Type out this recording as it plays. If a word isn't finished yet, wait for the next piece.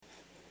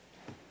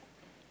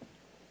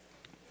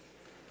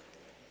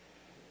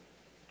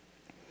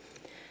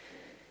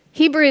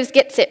Hebrews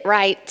gets it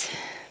right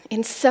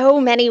in so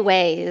many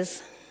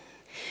ways.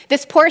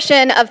 This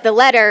portion of the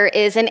letter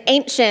is an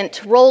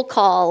ancient roll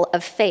call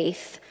of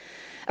faith,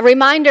 a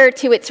reminder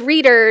to its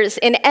readers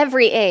in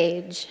every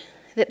age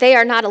that they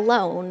are not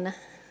alone,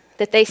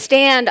 that they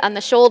stand on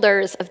the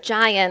shoulders of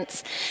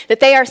giants,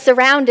 that they are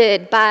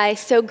surrounded by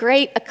so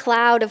great a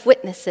cloud of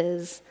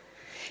witnesses,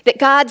 that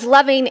God's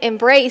loving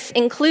embrace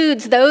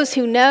includes those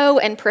who know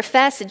and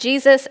profess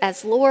Jesus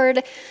as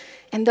Lord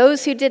and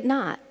those who did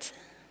not.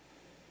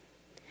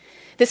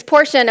 This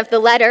portion of the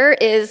letter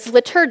is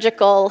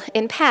liturgical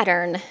in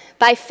pattern.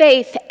 By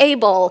faith,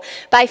 Abel.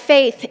 By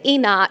faith,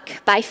 Enoch.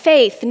 By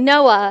faith,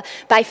 Noah.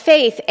 By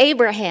faith,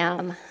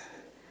 Abraham.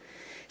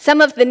 Some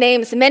of the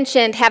names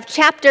mentioned have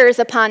chapters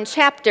upon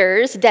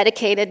chapters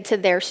dedicated to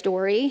their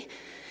story.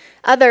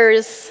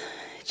 Others,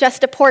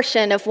 just a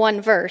portion of one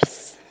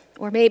verse,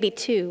 or maybe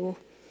two.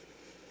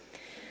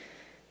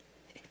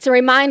 It's a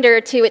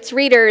reminder to its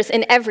readers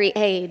in every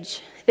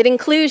age that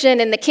inclusion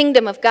in the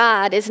kingdom of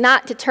God is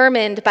not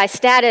determined by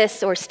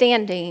status or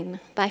standing,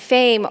 by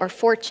fame or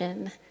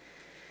fortune.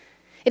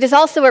 It is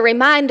also a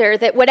reminder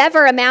that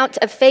whatever amount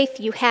of faith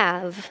you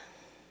have,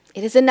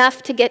 it is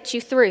enough to get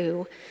you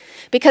through,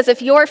 because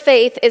if your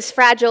faith is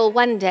fragile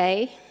one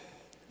day,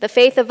 the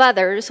faith of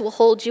others will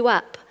hold you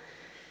up.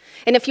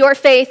 And if your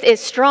faith is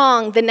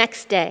strong the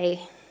next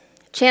day,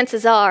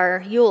 chances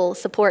are you'll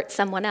support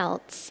someone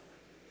else.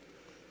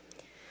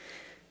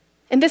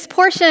 And this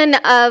portion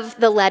of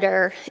the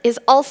letter is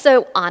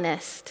also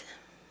honest.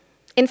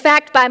 In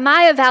fact, by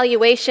my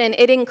evaluation,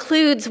 it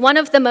includes one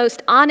of the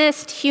most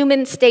honest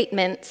human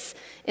statements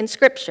in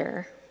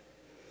Scripture.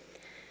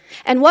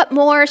 And what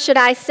more should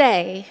I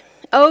say?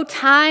 Oh,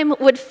 time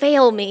would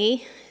fail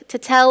me to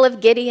tell of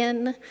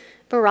Gideon,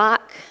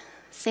 Barak,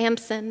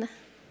 Samson.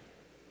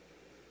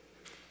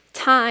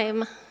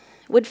 Time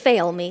would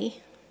fail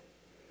me.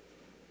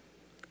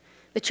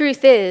 The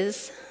truth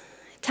is,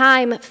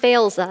 time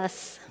fails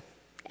us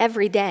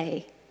every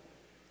day.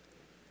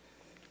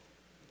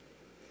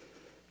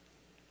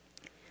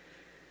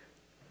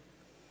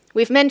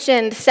 We've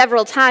mentioned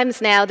several times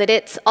now that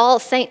it's All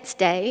Saints'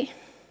 Day,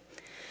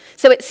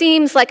 so it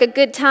seems like a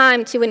good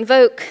time to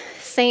invoke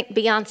Saint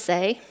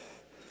Beyonce.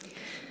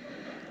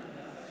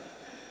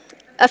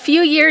 A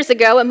few years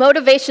ago, a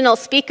motivational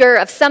speaker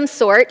of some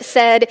sort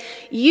said,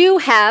 "You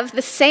have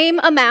the same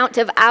amount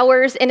of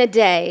hours in a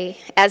day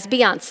as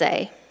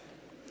Beyonce."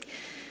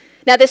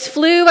 Now, this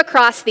flew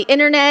across the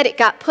internet, it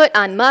got put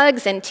on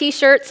mugs and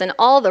t-shirts and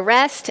all the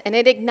rest, and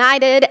it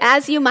ignited,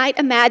 as you might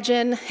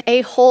imagine,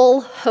 a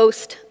whole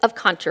host of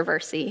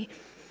controversy.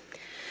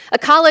 A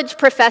college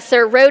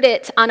professor wrote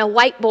it on a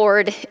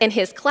whiteboard in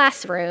his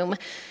classroom,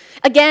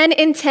 again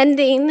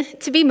intending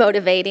to be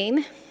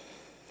motivating.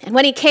 And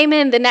when he came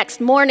in the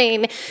next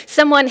morning,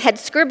 someone had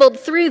scribbled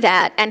through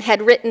that and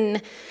had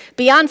written,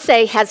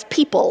 "Beyonce has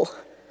people."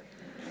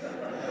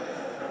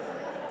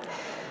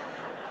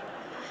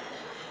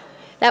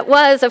 That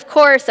was, of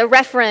course, a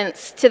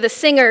reference to the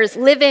singer's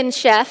live-in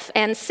chef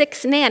and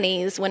 6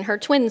 nannies when her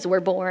twins were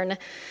born,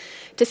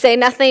 to say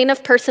nothing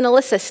of personal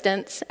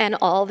assistants and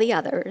all the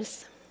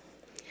others.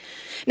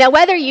 Now,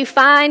 whether you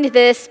find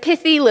this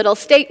pithy little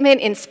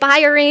statement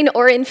inspiring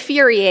or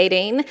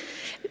infuriating,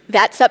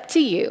 that's up to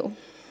you.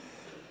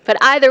 But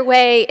either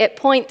way, it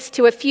points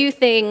to a few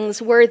things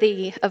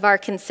worthy of our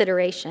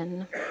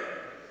consideration.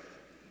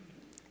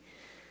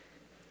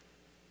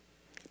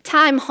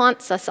 Time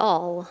haunts us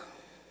all,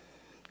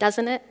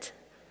 doesn't it?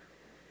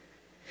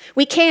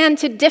 We can,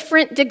 to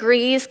different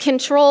degrees,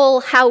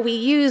 control how we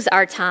use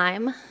our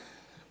time,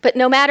 but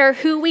no matter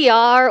who we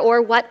are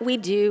or what we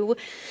do,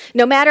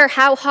 no matter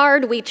how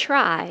hard we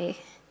try,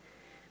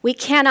 we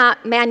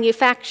cannot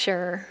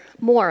manufacture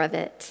more of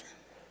it.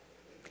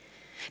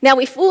 Now,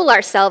 we fool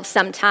ourselves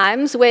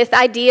sometimes with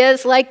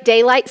ideas like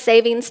daylight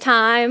savings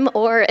time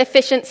or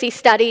efficiency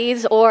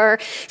studies or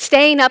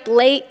staying up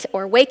late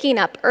or waking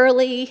up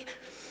early.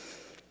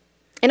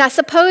 And I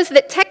suppose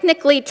that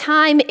technically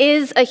time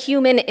is a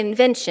human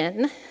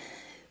invention,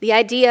 the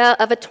idea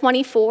of a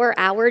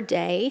 24-hour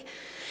day.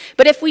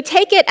 But if we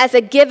take it as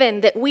a given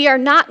that we are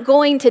not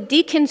going to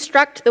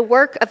deconstruct the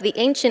work of the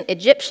ancient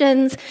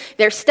Egyptians,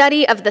 their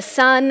study of the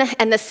sun,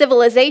 and the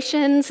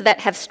civilizations that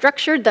have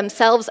structured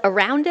themselves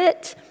around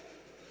it,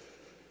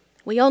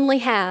 we only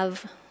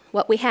have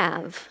what we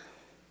have.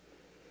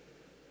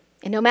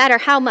 And no matter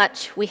how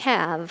much we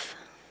have,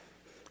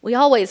 we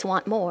always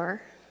want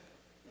more.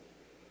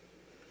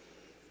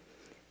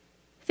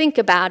 Think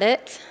about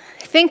it.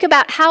 Think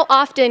about how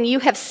often you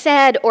have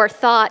said or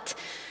thought,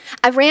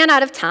 "I ran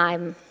out of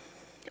time,"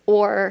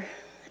 or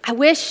 "I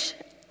wish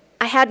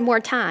I had more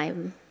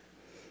time."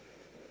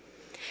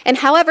 And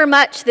however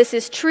much this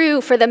is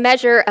true for the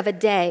measure of a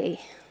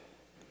day,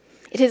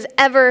 it is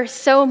ever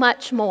so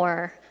much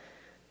more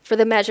for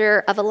the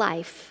measure of a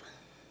life.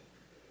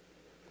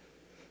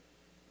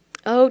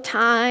 Oh,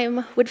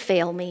 time would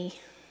fail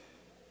me.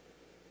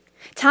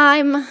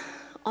 Time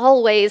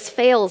always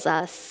fails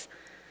us.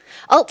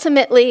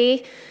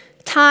 Ultimately,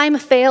 time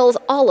fails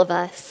all of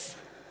us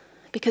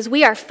because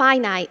we are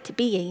finite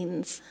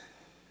beings.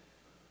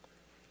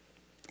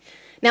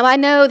 Now, I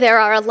know there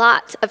are a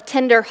lot of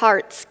tender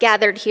hearts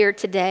gathered here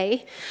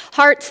today,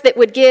 hearts that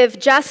would give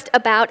just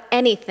about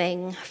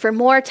anything for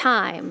more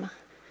time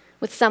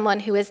with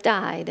someone who has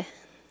died.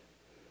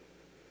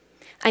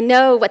 I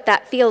know what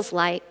that feels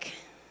like.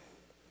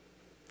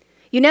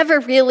 You never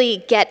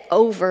really get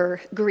over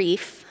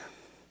grief.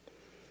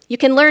 You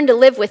can learn to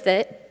live with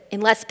it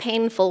in less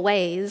painful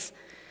ways,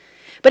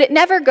 but it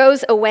never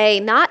goes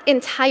away, not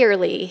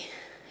entirely,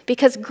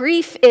 because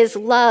grief is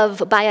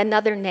love by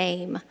another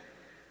name,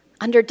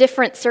 under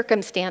different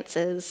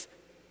circumstances.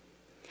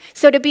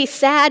 So to be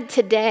sad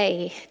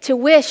today, to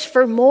wish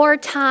for more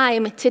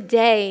time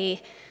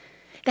today,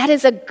 that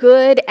is a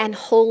good and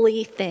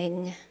holy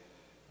thing.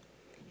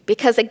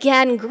 Because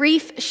again,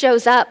 grief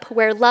shows up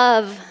where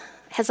love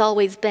has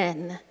always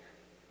been.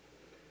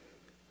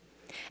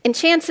 And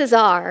chances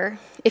are,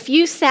 if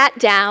you sat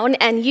down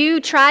and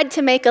you tried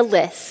to make a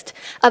list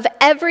of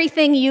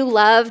everything you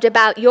loved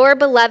about your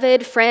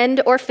beloved friend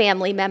or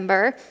family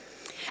member,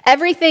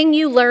 everything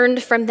you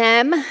learned from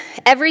them,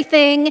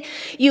 everything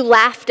you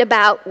laughed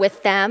about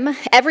with them,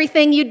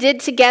 everything you did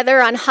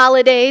together on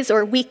holidays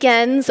or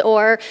weekends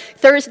or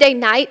Thursday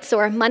nights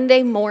or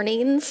Monday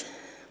mornings,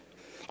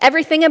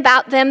 everything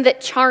about them that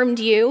charmed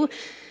you,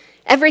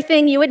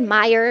 everything you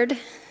admired,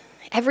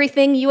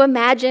 everything you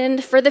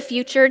imagined for the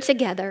future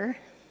together.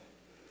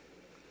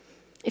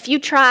 If you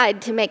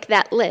tried to make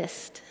that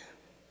list,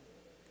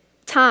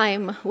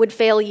 time would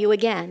fail you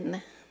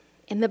again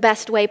in the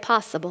best way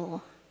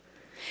possible.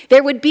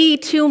 There would be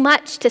too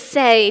much to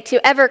say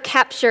to ever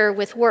capture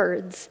with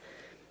words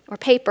or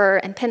paper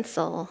and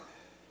pencil.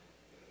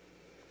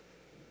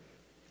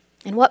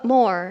 And what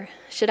more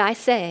should I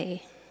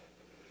say?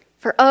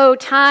 For oh,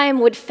 time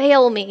would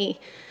fail me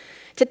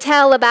to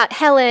tell about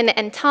Helen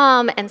and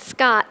Tom and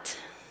Scott,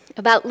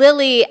 about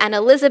Lily and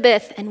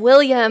Elizabeth and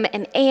William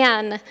and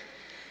Anne,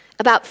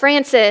 about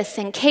Francis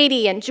and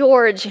Katie and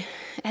George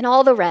and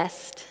all the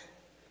rest.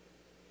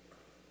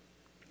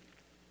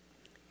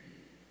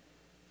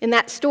 In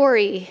that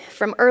story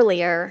from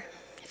earlier,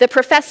 the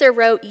professor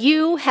wrote,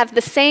 "You have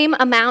the same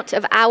amount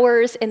of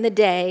hours in the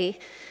day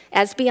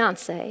as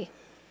Beyoncé."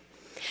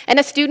 And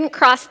a student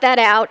crossed that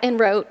out and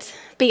wrote,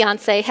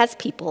 "Beyoncé has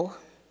people."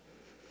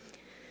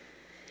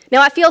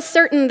 Now, I feel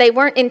certain they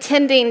weren't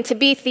intending to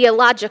be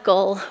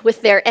theological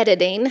with their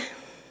editing.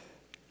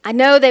 I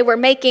know they were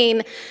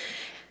making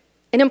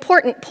an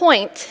important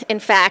point, in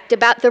fact,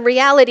 about the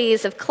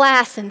realities of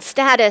class and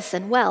status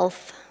and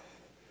wealth.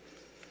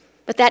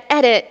 But that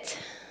edit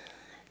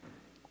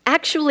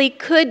actually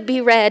could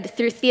be read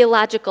through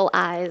theological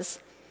eyes.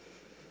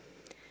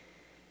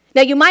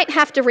 Now, you might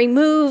have to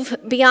remove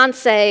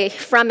Beyoncé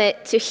from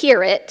it to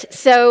hear it,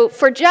 so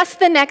for just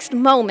the next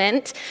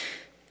moment,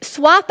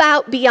 swap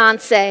out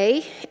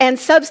Beyoncé and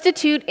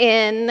substitute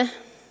in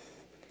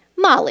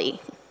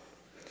Molly.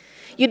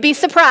 You'd be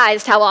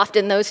surprised how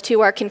often those two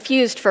are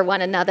confused for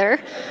one another.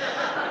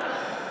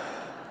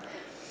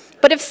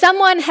 But if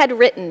someone had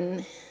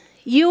written,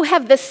 "You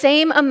have the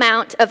same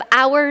amount of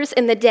hours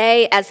in the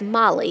day as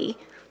Molly,"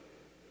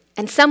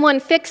 and someone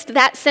fixed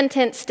that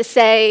sentence to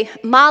say,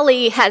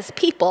 "Molly has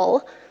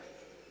people,"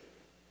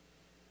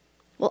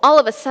 well, all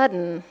of a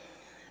sudden,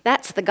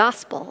 that's the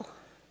gospel.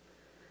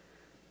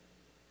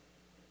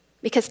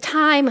 Because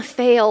time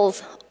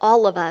fails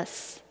all of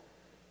us,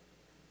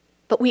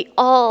 but we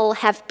all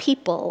have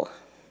people.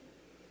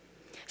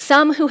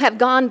 Some who have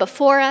gone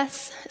before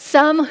us,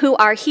 some who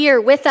are here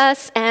with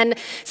us, and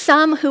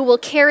some who will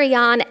carry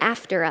on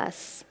after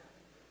us.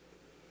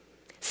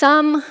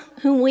 Some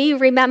whom we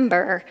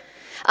remember,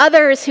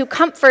 others who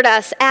comfort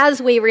us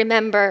as we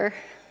remember,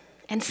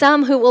 and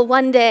some who will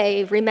one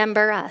day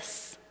remember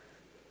us.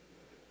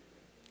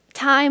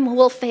 Time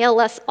will fail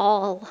us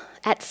all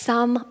at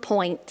some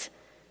point.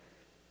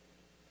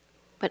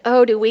 But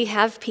oh, do we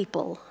have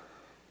people.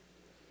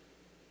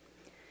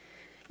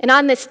 And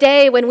on this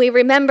day, when we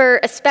remember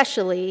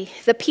especially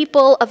the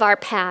people of our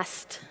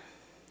past,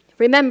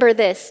 remember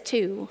this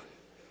too,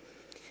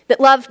 that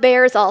love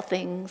bears all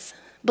things,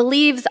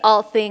 believes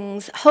all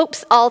things,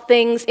 hopes all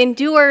things,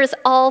 endures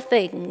all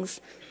things.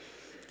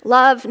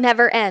 Love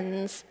never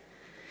ends.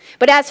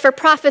 But as for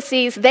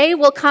prophecies, they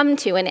will come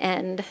to an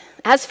end.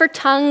 As for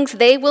tongues,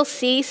 they will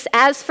cease.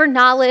 As for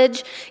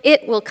knowledge,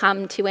 it will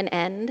come to an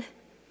end.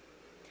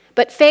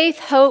 But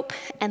faith, hope,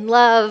 and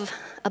love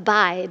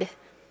abide.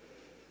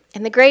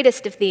 And the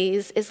greatest of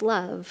these is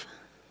love.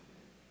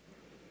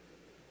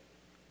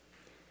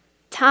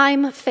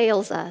 Time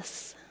fails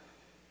us,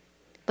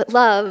 but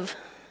love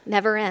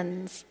never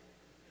ends.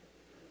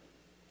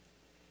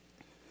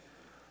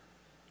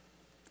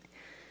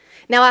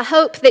 Now, I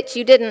hope that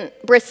you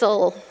didn't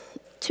bristle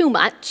too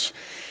much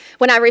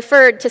when I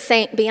referred to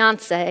Saint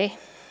Beyoncé.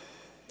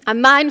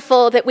 I'm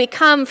mindful that we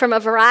come from a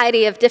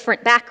variety of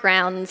different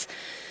backgrounds,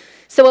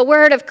 so a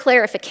word of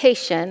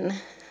clarification.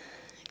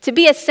 To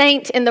be a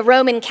saint in the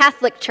Roman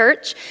Catholic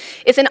Church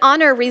is an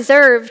honor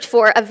reserved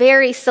for a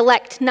very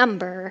select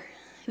number,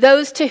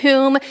 those to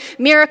whom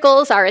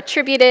miracles are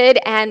attributed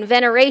and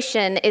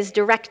veneration is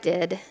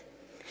directed.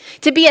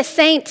 To be a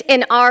saint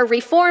in our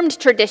Reformed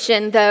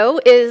tradition, though,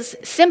 is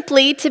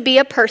simply to be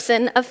a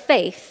person of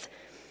faith,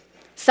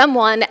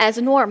 someone as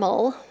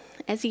normal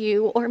as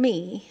you or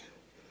me.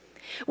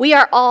 We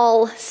are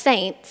all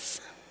saints.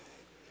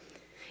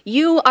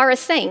 You are a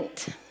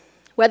saint,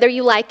 whether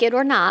you like it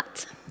or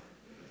not.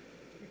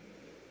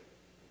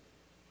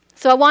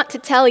 So I want to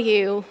tell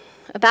you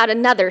about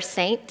another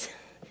saint.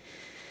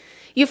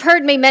 You've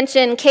heard me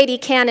mention Katie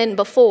Cannon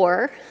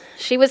before.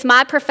 She was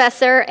my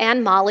professor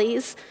and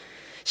Molly's.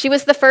 She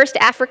was the first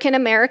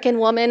African-American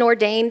woman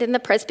ordained in the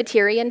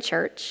Presbyterian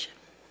Church.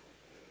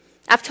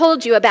 I've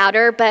told you about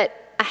her,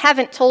 but I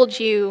haven't told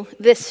you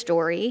this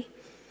story.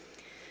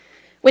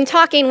 When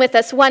talking with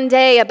us one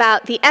day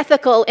about the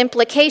ethical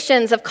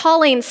implications of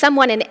calling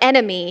someone an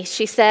enemy,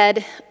 she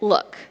said,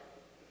 "Look,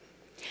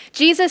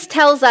 Jesus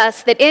tells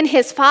us that in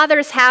his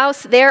Father's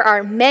house there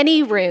are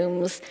many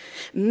rooms,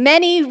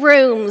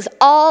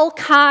 all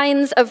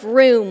kinds of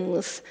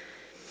rooms."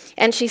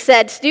 And she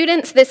said,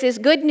 "Students, this is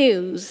good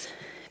news,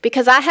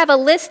 because I have a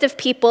list of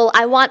people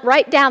I want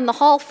right down the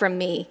hall from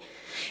me,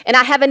 and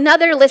I have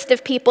another list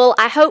of people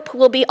I hope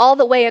will be all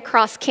the way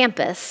across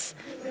campus."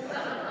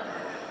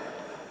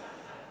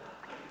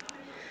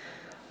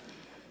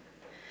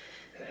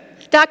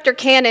 Dr.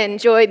 Cannon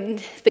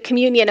joined the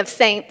Communion of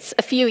Saints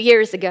a few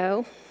years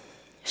ago.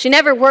 She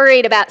never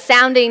worried about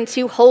sounding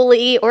too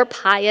holy or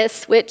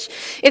pious, which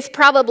is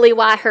probably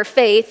why her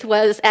faith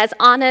was as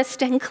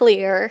honest and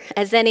clear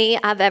as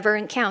any I've ever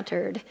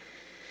encountered.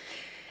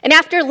 And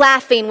after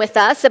laughing with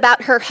us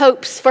about her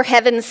hopes for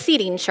heaven's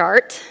seating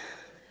chart,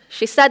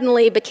 she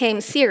suddenly became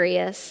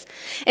serious.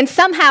 And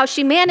somehow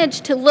she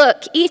managed to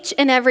look each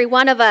and every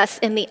one of us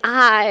in the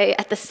eye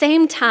at the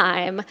same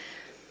time.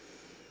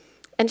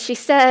 And she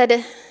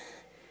said,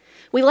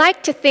 "We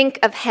like to think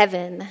of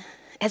heaven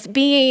as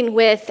being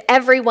with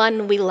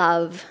everyone we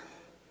love.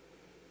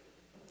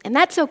 And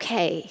that's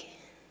okay."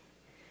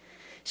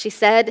 She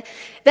said,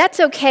 "That's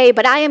okay,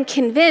 but I am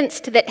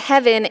convinced that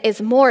heaven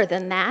is more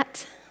than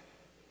that.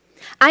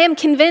 I am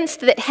convinced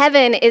that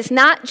heaven is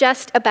not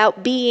just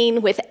about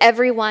being with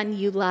everyone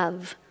you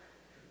love.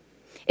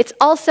 It's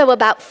also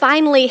about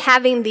finally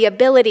having the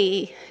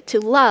ability to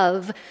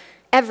love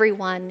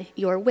everyone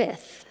you're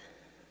with."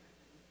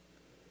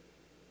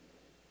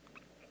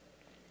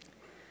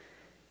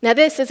 Now,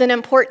 this is an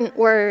important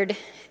word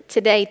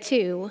today,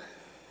 too,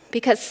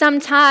 because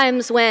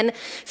sometimes when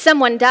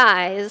someone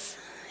dies,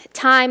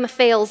 time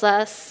fails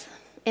us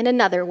in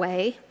another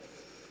way.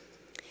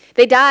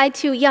 They die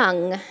too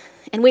young,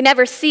 and we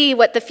never see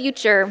what the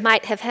future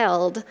might have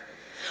held.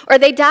 Or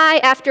they die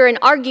after an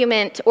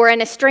argument or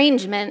an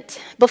estrangement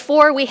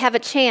before we have a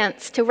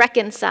chance to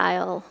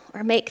reconcile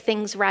or make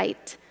things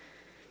right.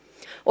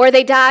 Or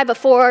they die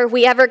before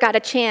we ever got a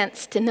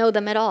chance to know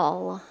them at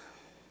all.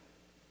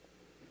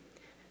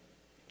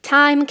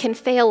 Time can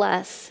fail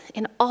us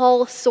in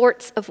all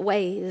sorts of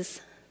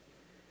ways,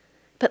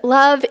 but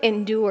love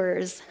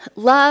endures.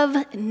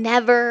 Love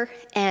never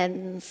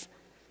ends.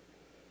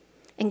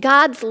 And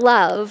God's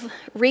love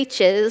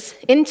reaches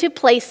into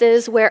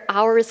places where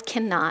ours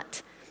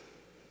cannot.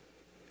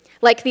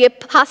 Like the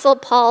Apostle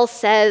Paul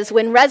says,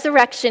 when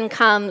resurrection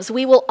comes,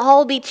 we will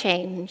all be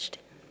changed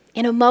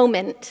in a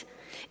moment,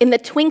 in the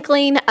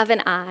twinkling of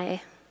an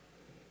eye.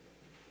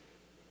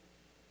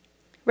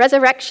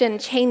 Resurrection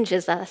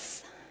changes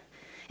us,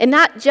 and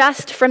not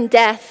just from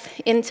death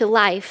into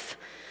life,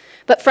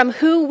 but from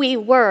who we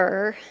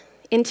were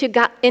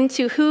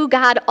into who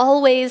God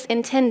always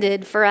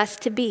intended for us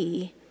to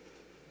be.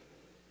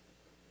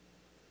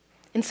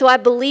 And so I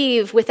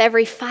believe with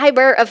every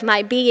fiber of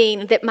my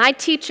being that my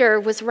teacher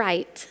was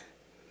right,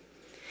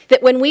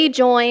 that when we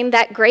join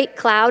that great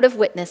cloud of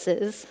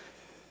witnesses,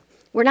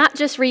 we're not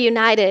just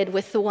reunited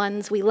with the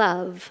ones we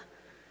love,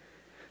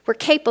 we're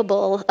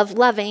capable of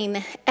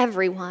loving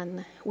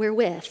everyone we're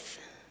with.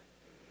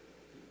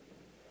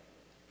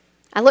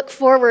 I look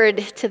forward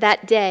to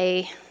that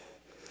day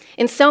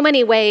in so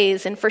many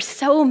ways and for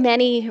so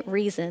many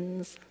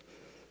reasons.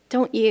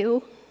 Don't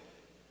you?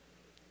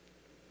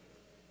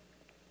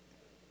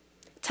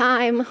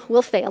 Time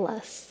will fail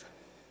us,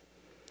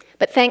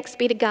 but thanks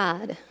be to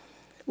God,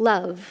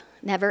 love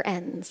never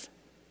ends.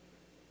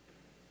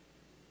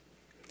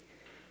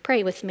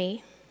 Pray with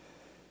me.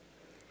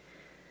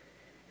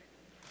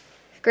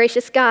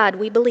 Gracious God,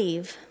 we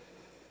believe.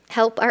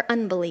 Help our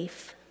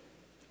unbelief.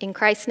 In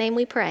Christ's name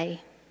we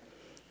pray.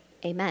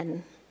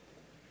 Amen.